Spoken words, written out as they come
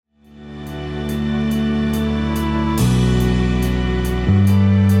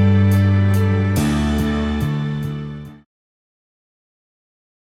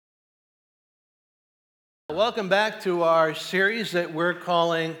Welcome back to our series that we're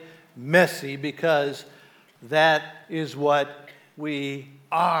calling Messy, because that is what we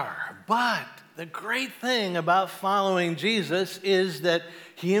are. But the great thing about following Jesus is that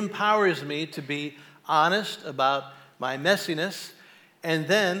he empowers me to be honest about my messiness and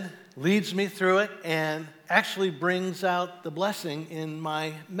then leads me through it and actually brings out the blessing in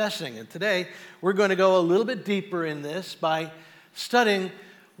my messing. And today we're going to go a little bit deeper in this by studying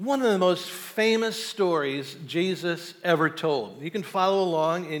one of the most famous stories Jesus ever told. You can follow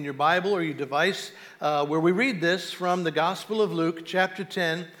along in your Bible or your device where we read this from the Gospel of Luke, chapter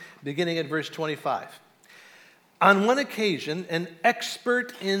 10, beginning at verse 25. On one occasion, an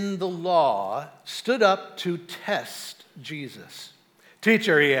expert in the law stood up to test Jesus.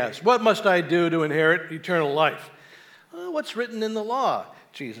 "Teacher," he asked, "what must I do to inherit eternal life?" "What's written in the law?"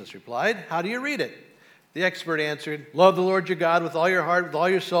 Jesus replied. "How do you read it?" The expert answered, "Love the Lord your God with all your heart, with all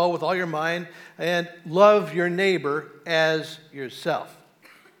your soul, with all your mind, and love your neighbor as yourself."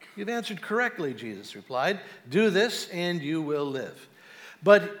 "You've answered correctly," Jesus replied. "Do this and you will live."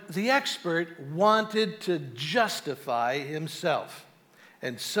 But the expert wanted to justify himself.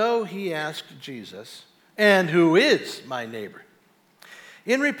 And so he asked Jesus, "And who is my neighbor?"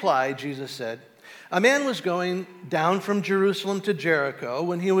 In reply, Jesus said, "A man was going down from Jerusalem to Jericho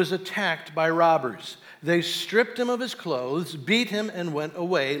when he was attacked by robbers. They stripped him of his clothes, beat him, and went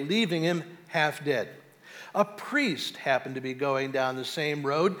away, leaving him half dead. A priest happened to be going down the same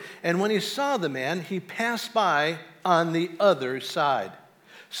road, and when he saw the man, he passed by on the other side.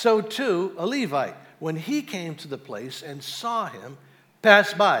 So too, a Levite, when he came to the place and saw him,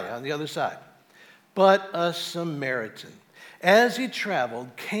 passed by on the other side. But a Samaritan, as he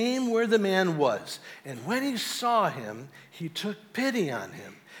traveled, came where the man was, and when he saw him, he took pity on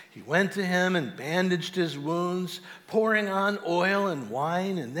him. He went to him and bandaged his wounds, pouring on oil and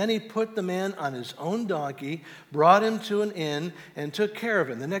wine, and then he put the man on his own donkey, brought him to an inn, and took care of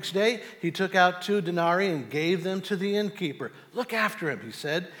him. The next day, he took out 2 denarii and gave them to the innkeeper. 'Look after him,' he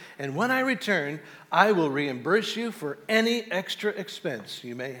said, 'and when I return, I will reimburse you for any extra expense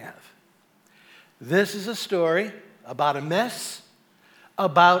you may have.'" This is a story about a mess,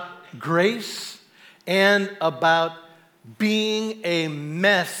 about grace, and about being a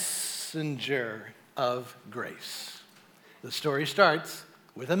messenger of grace. The story starts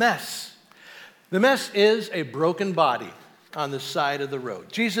with a mess. The mess is a broken body on the side of the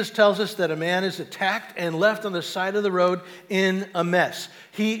road. Jesus tells us that a man is attacked and left on the side of the road in a mess.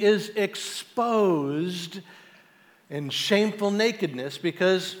 He is exposed in shameful nakedness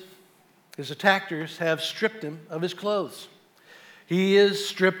because his attackers have stripped him of his clothes. He is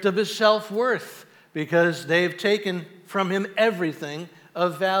stripped of his self-worth because they've taken from him everything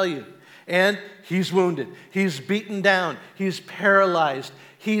of value. And he's wounded. He's beaten down. He's paralyzed.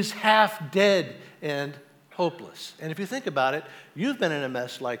 He's half dead and hopeless. And if you think about it, you've been in a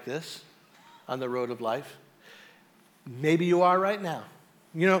mess like this on the road of life. Maybe you are right now.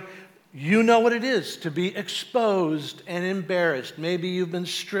 You know what it is to be exposed and embarrassed. Maybe you've been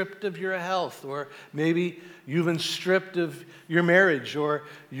stripped of your health, or maybe you've been stripped of your marriage or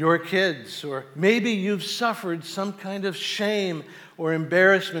your kids, or maybe you've suffered some kind of shame or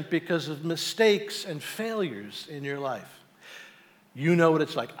embarrassment because of mistakes and failures in your life. You know what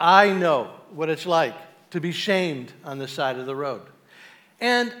it's like. I know what it's like to be shamed on the side of the road.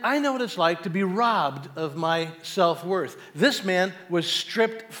 And I know what it's like to be robbed of my self-worth. This man was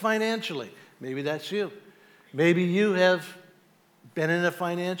stripped financially. Maybe that's you. Maybe you have been in a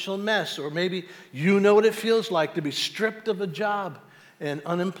financial mess, or maybe you know what it feels like to be stripped of a job and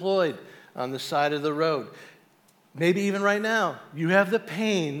unemployed on the side of the road. Maybe even right now, you have the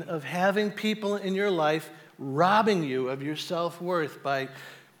pain of having people in your life robbing you of your self-worth by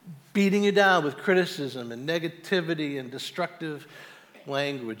beating you down with criticism and negativity and destructive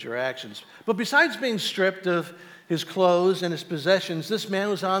language or actions. But besides being stripped of his clothes and his possessions, this man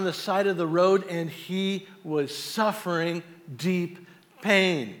was on the side of the road and he was suffering deep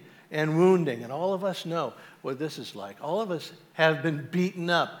pain and wounding. And all of us know what this is like. All of us have been beaten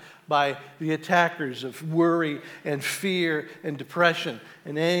up by the attackers of worry and fear and depression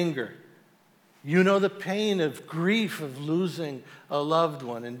and anger. You know the pain of grief of losing a loved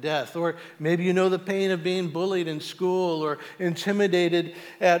one in death. Or maybe you know the pain of being bullied in school, or intimidated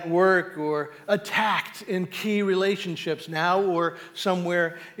at work, or attacked in key relationships now or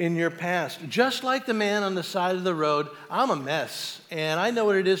somewhere in your past. Just like the man on the side of the road, I'm a mess. And I know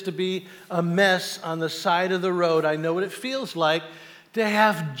what it is to be a mess on the side of the road. I know what it feels like to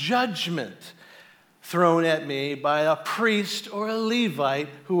have judgment thrown at me by a priest or a Levite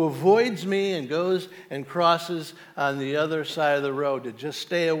who avoids me and goes and crosses on the other side of the road to just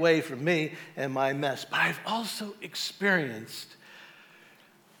stay away from me and my mess. But I've also experienced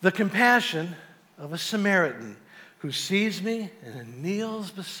the compassion of a Samaritan who sees me and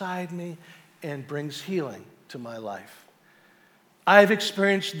kneels beside me and brings healing to my life. I've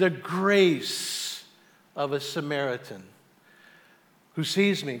experienced the grace of a Samaritan who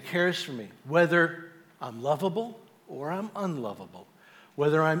sees me, cares for me, whether I'm lovable or I'm unlovable,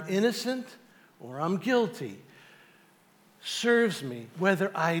 whether I'm innocent or I'm guilty, serves me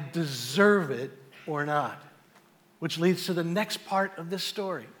whether I deserve it or not. Which leads to the next part of this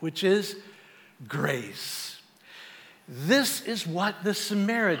story, which is grace. This is what the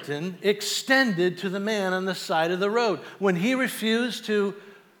Samaritan extended to the man on the side of the road. When he refused to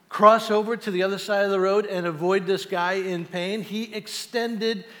cross over to the other side of the road and avoid this guy in pain, he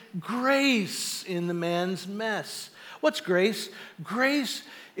extended grace in the man's mess. What's grace? Grace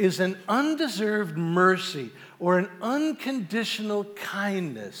is an undeserved mercy or an unconditional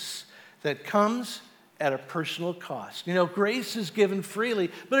kindness that comes at a personal cost. You know, grace is given freely,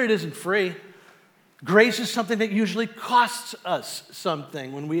 but it isn't free. Grace is something that usually costs us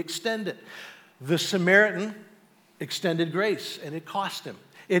something when we extend it. The Samaritan extended grace, and it cost him.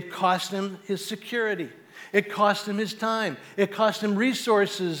 It cost him his security. It cost him his time. It cost him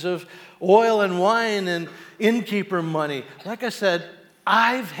resources of oil and wine and innkeeper money. Like I said,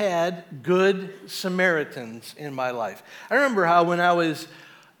 I've had good Samaritans in my life. I remember how when I was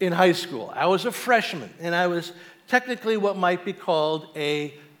in high school, I was a freshman, and I was technically what might be called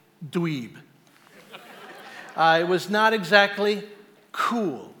a dweeb. I was not exactly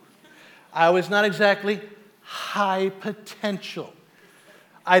cool. I was not exactly high potential.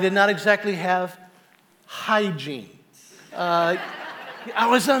 I did not exactly have hygiene. I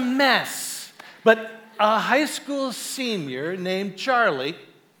was a mess. But a high school senior named Charlie,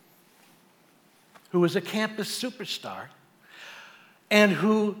 who was a campus superstar and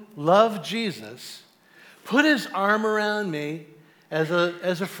who loved Jesus, put his arm around me as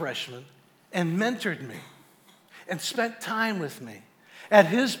a freshman and mentored me and spent time with me at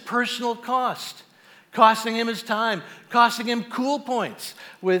his personal cost, costing him his time, costing him cool points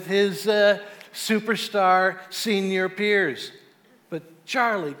with his superstar senior peers. But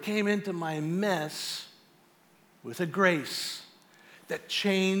Charlie came into my mess with a grace that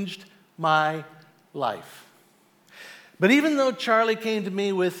changed my life. But even though Charlie came to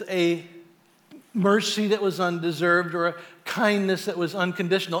me with a mercy that was undeserved or a kindness that was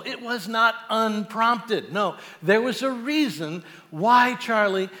unconditional, it was not unprompted. No, there was a reason why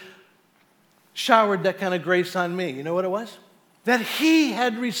Charlie showered that kind of grace on me. You know what it was? That he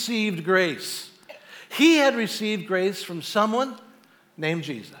had received grace. He had received grace from someone named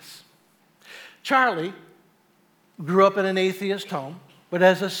Jesus. Charlie grew up in an atheist home, but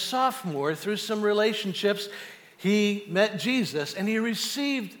as a sophomore, through some relationships, he met Jesus and he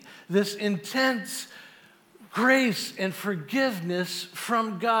received this intense grace and forgiveness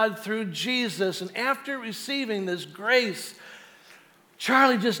from God through Jesus. And after receiving this grace,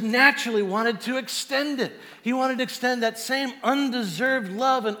 Charlie just naturally wanted to extend it. He wanted to extend that same undeserved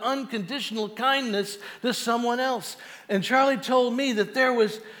love and unconditional kindness to someone else. And Charlie told me that there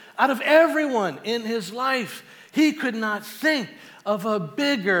was, out of everyone in his life, he could not think of a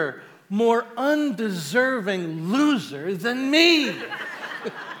bigger, more undeserving loser than me.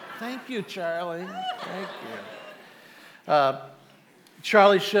 Thank you, Charlie. Thank you.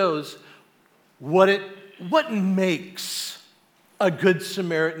 Charlie shows what makes a good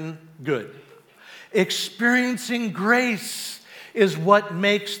Samaritan good. Experiencing grace is what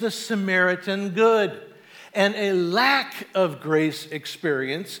makes the Samaritan good. And a lack of grace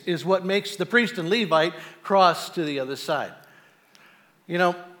experience is what makes the priest and Levite cross to the other side. You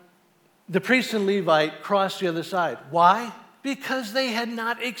know, the priest and Levite crossed the other side. Why? Because they had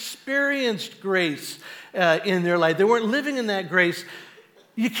not experienced grace in their life. They weren't living in that grace.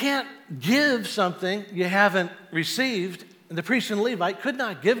 You can't give something you haven't received. And the priest and Levite could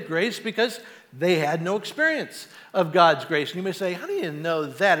not give grace because they had no experience of God's grace. And you may say, how do you know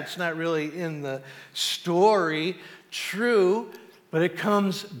that? It's not really in the story. True, but it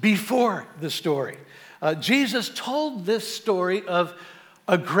comes before the story. Jesus told this story of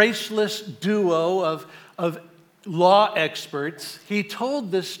a graceless duo of law experts. He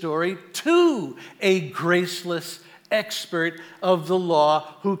told this story to a graceless expert of the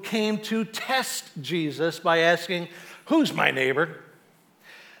law who came to test Jesus by asking, who's my neighbor?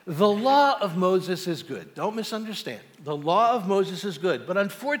 The law of Moses is good. Don't misunderstand. The law of Moses is good. But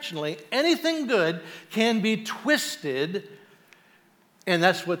unfortunately, anything good can be twisted And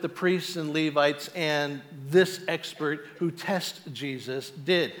that's what the priests and Levites and this expert who tests Jesus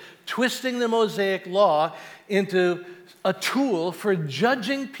did, twisting the Mosaic law into a tool for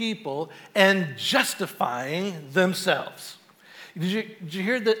judging people and justifying themselves. Did you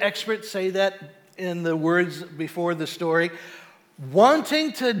hear the expert say that in the words before the story?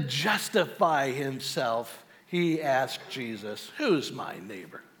 Wanting to justify himself, he asked Jesus, "Who's my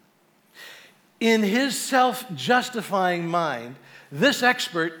neighbor?" In his self-justifying mind, this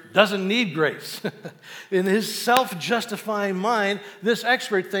expert doesn't need grace. In his self-justifying mind, this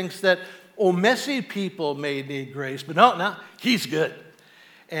expert thinks that, messy people may need grace, but no, he's good.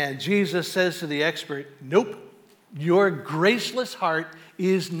 And Jesus says to the expert, "Nope, your graceless heart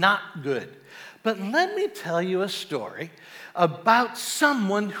is not good. But let me tell you a story about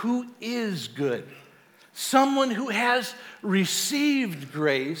someone who is good, someone who has received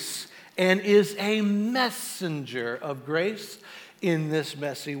grace and is a messenger of grace in this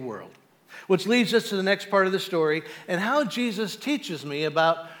messy world." Which leads us to the next part of the story and how Jesus teaches me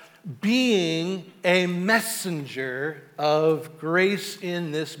about being a messenger of grace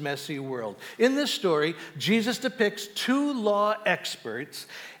in this messy world. In this story, Jesus depicts two law experts,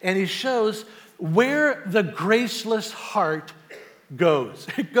 and he shows where the graceless heart goes.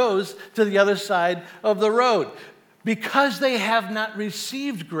 It goes to the other side of the road. Because they have not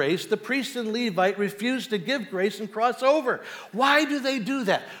received grace, the priest and Levite refuse to give grace and cross over. Why do they do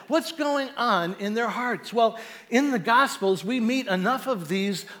that? What's going on in their hearts? Well, in the Gospels, we meet enough of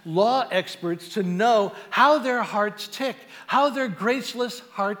these law experts to know how their hearts tick, how their graceless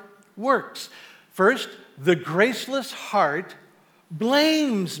heart works. First, the graceless heart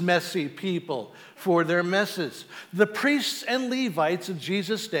blames messy people for their messes. The priests and Levites of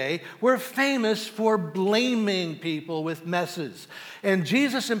Jesus' day were famous for blaming people with messes. And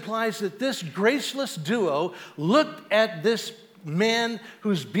Jesus implies that this graceless duo looked at this man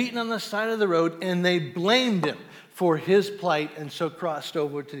who's beaten on the side of the road and they blamed him for his plight and so crossed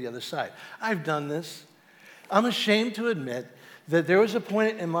over to the other side. I've done this. I'm ashamed to admit that there was a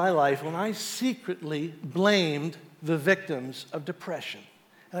point in my life when I secretly blamed the victims of depression.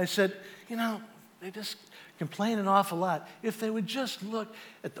 And I said, they just complain an awful lot. If they would just look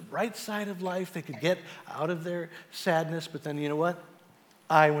at the bright side of life, they could get out of their sadness. But then you know what?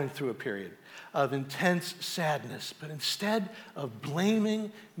 I went through a period of intense sadness. But instead of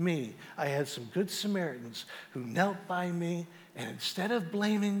blaming me, I had some good Samaritans who knelt by me. And instead of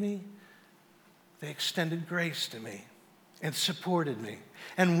blaming me, they extended grace to me and supported me.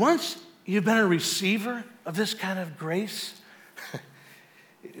 And once you've been a receiver of this kind of grace,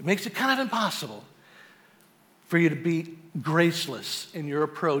 it makes it kind of impossible for you to be graceless in your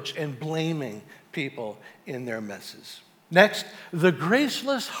approach and blaming people in their messes. Next, the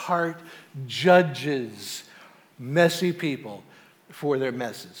graceless heart judges messy people for their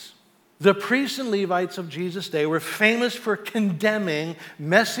messes. The priests and Levites of Jesus' day were famous for condemning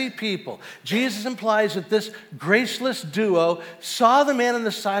messy people. Jesus implies that this graceless duo saw the man on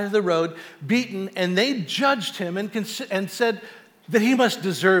the side of the road beaten, and they judged him and said that he must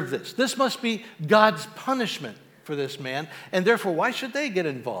deserve this. This must be God's punishment for this man, and therefore, why should they get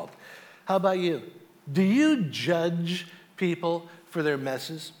involved? How about you? Do you judge people for their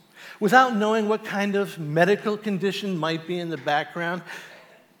messes without knowing what kind of medical condition might be in the background?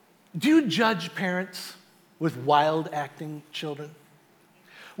 Do you judge parents with wild-acting children?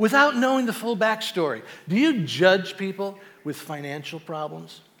 Without knowing the full backstory, do you judge people with financial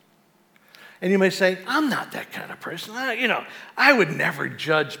problems? And you may say, I'm not that kind of person. I would never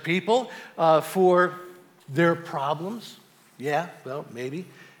judge people for their problems. Yeah, well, maybe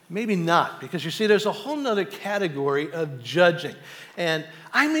not. Because you see, there's a whole nother category of judging. And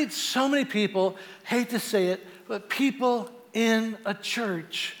I meet so many people, hate to say it, but people in a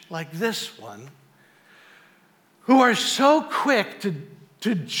church like this one who are so quick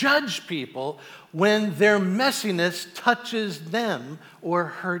to judge people when their messiness touches them or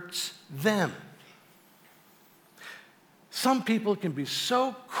hurts them. Some people can be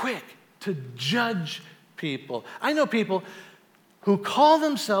so quick to judge people. I know people who call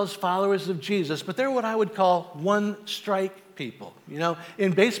themselves followers of Jesus, but they're what I would call one-strike people.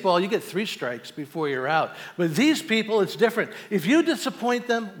 In baseball, you get 3 strikes before you're out. But these people, it's different. If you disappoint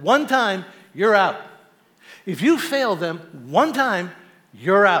them one time, you're out. If you fail them one time,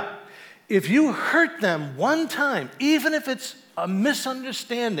 you're out. If you hurt them one time, even if it's a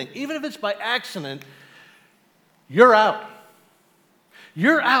misunderstanding, even if it's by accident, you're out.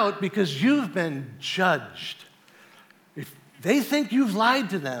 You're out because you've been judged. If they think you've lied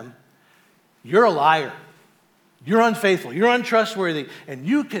to them, you're a liar. You're unfaithful. You're untrustworthy. And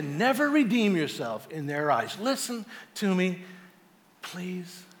you can never redeem yourself in their eyes. Listen to me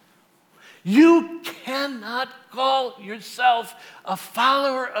Please. You cannot call yourself a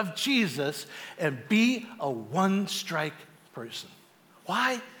follower of Jesus and be a one-strike person.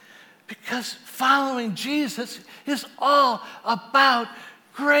 Why? Because following Jesus is all about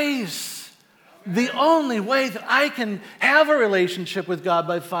grace. The only way that I can have a relationship with God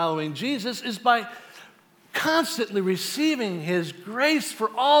by following Jesus is by constantly receiving His grace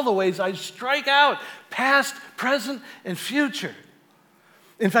for all the ways I strike out, past, present, and future.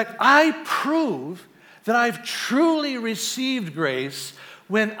 In fact, I prove that I've truly received grace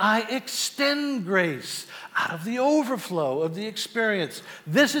when I extend grace out of the overflow of the experience.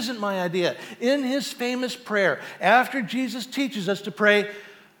 This isn't my idea. In His famous prayer, after Jesus teaches us to pray,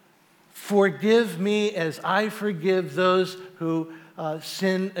 "Forgive me as I forgive those who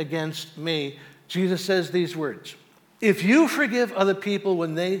sin against me," Jesus says these words: "If you forgive other people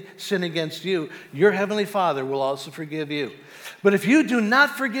when they sin against you, your heavenly Father will also forgive you. But if you do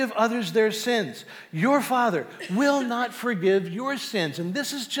not forgive others their sins, your Father will not forgive your sins." And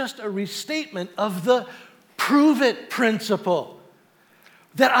this is just a restatement of the prove it principle.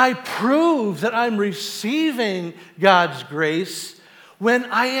 That I prove that I'm receiving God's grace when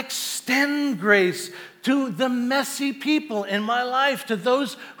I extend grace to the messy people in my life, to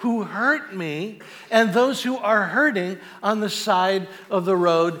those who hurt me and those who are hurting on the side of the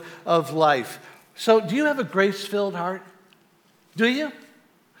road of life. So, do you have a grace-filled heart? Do you?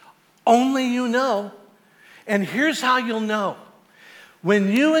 Only you know. And here's how you'll know.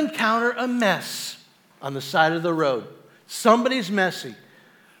 When you encounter a mess on the side of the road, somebody's messy,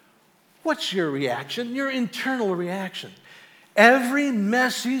 what's your reaction? Your internal reaction. Every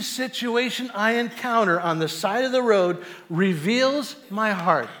messy situation I encounter on the side of the road reveals my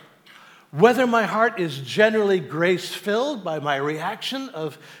heart. Whether my heart is generally grace-filled by my reaction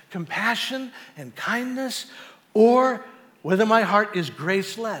of compassion and kindness, or whether my heart is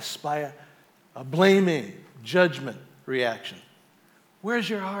graceless by a blaming, judgment reaction. Where's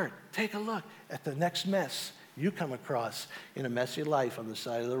your heart? Take a look at the next mess you come across in a messy life on the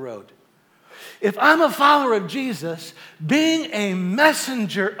side of the road. If I'm a follower of Jesus, being a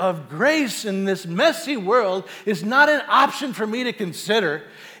messenger of grace in this messy world is not an option for me to consider.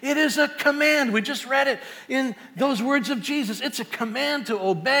 It is a command. We just read it in those words of Jesus. It's a command to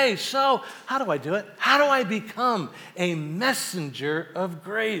obey. So, how do I do it? How do I become a messenger of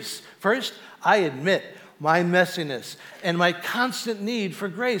grace? First, I admit my messiness and my constant need for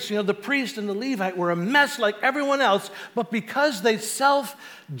grace. You know, the priest and the Levite were a mess like everyone else, but because they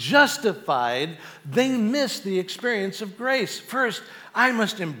self-justified, they missed the experience of grace. First, I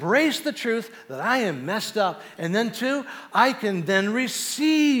must embrace the truth that I am messed up. And then two, I can then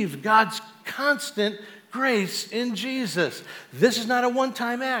receive God's constant grace in Jesus. This is not a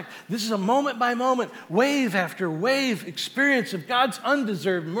one-time act. This is a moment-by-moment, wave after wave experience of God's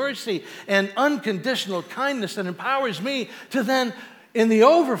undeserved mercy and unconditional kindness that empowers me to then, in the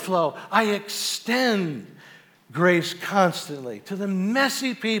overflow, I extend grace constantly to the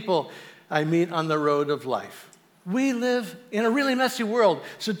messy people I meet on the road of life. We live in a really messy world,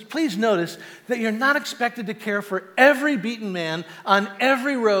 so please notice that you're not expected to care for every beaten man on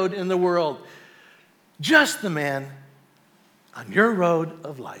every road in the world. Just the man on your road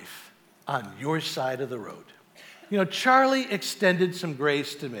of life, on your side of the road. You know, Charlie extended some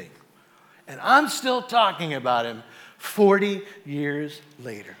grace to me, and I'm still talking about him 40 years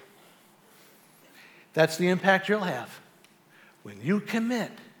later. That's the impact you'll have when you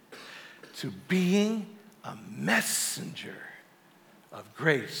commit to being a messenger of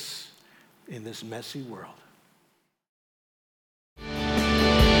grace in this messy world.